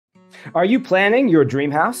Are you planning your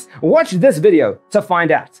dream house? Watch this video to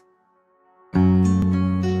find out.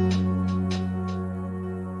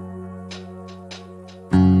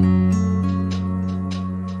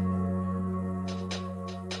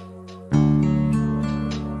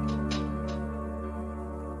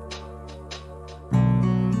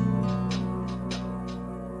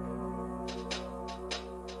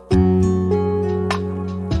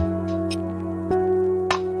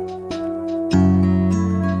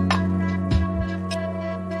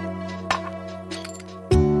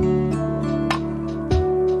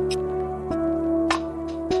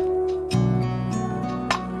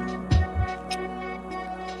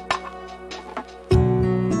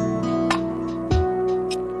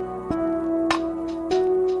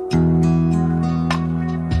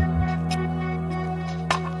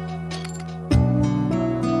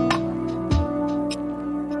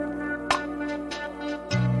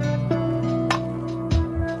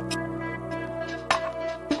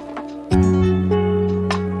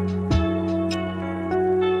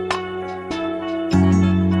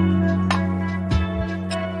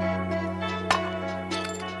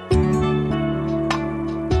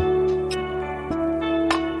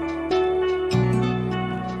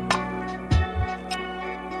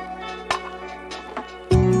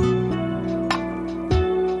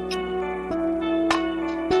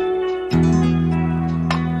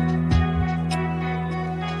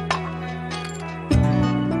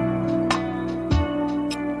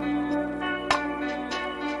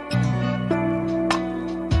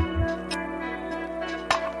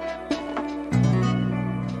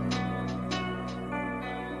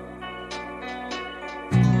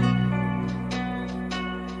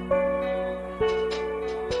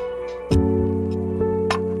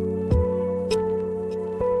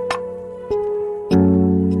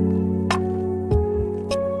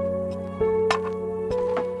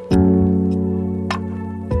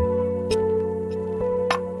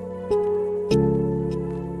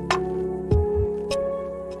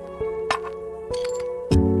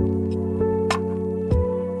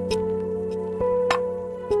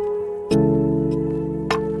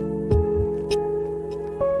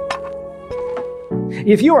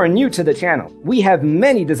 If you are new to the channel, we have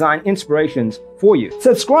many design inspirations for you.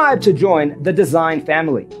 Subscribe to join the design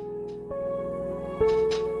family.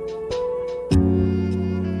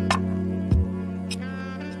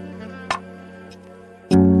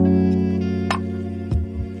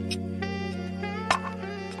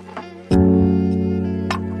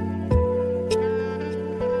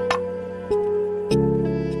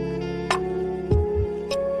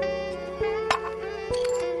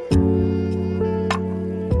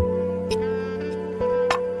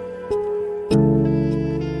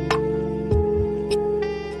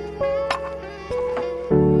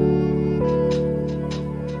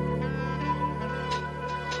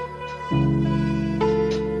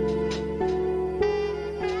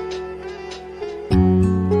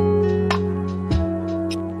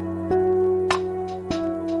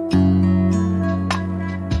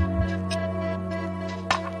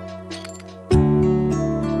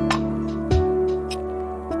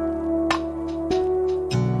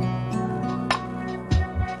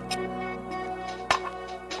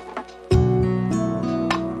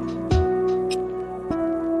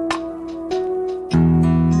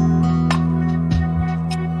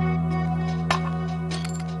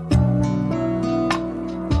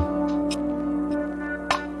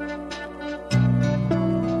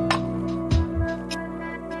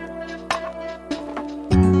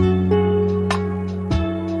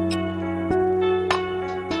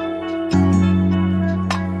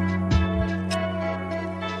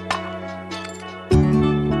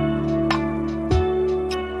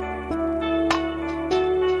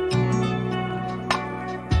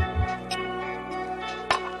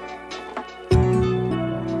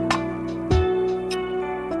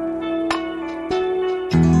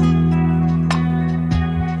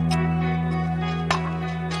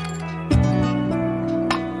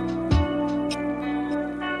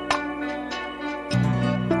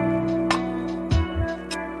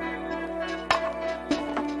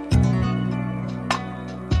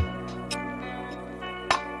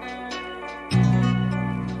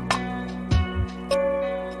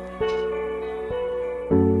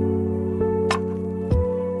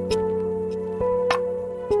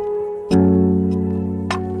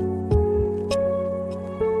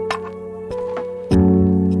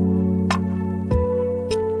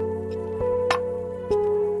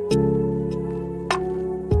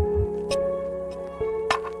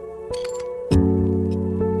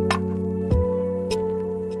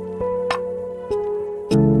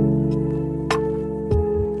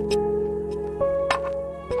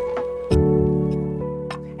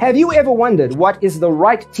 Have you ever wondered what is the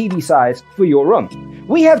right TV size for your room?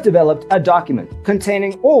 We have developed a document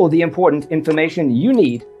containing all the important information you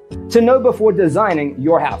need to know before designing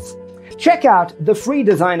your house. Check out the free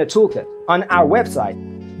designer toolkit on our website,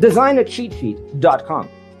 designercheatsheet.com.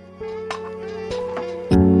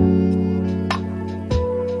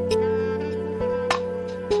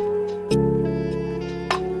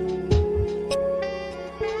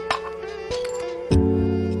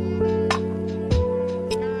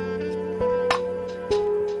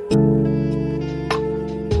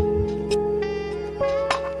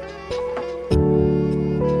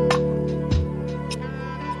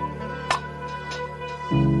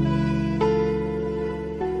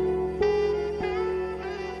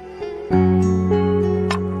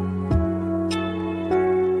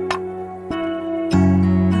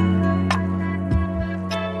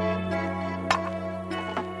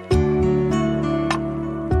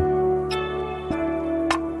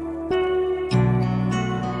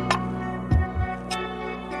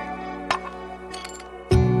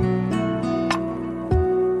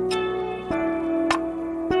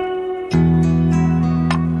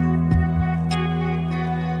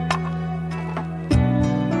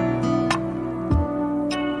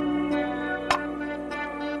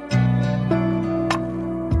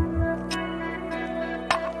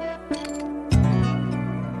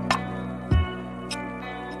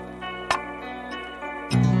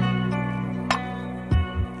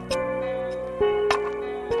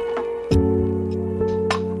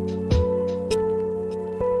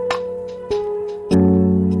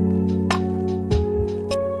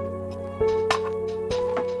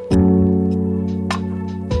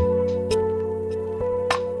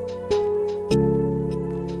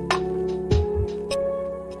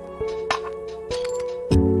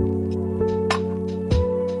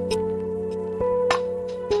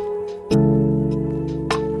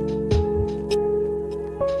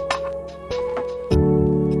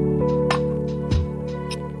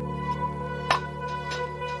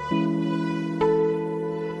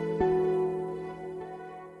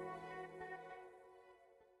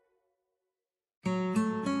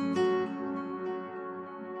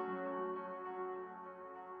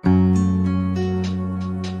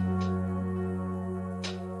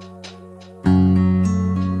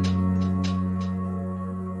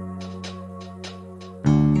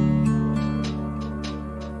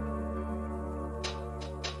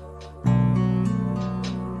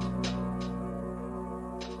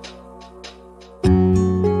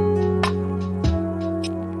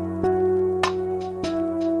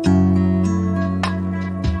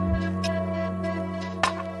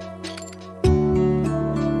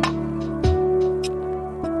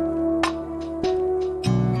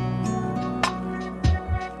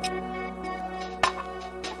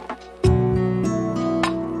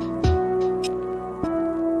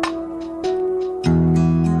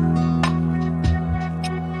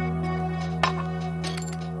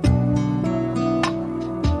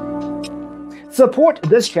 Support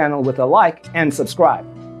this channel with a like and subscribe.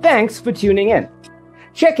 Thanks for tuning in.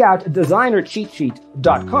 Check out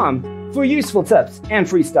designercheatsheet.com for useful tips and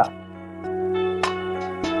free stuff.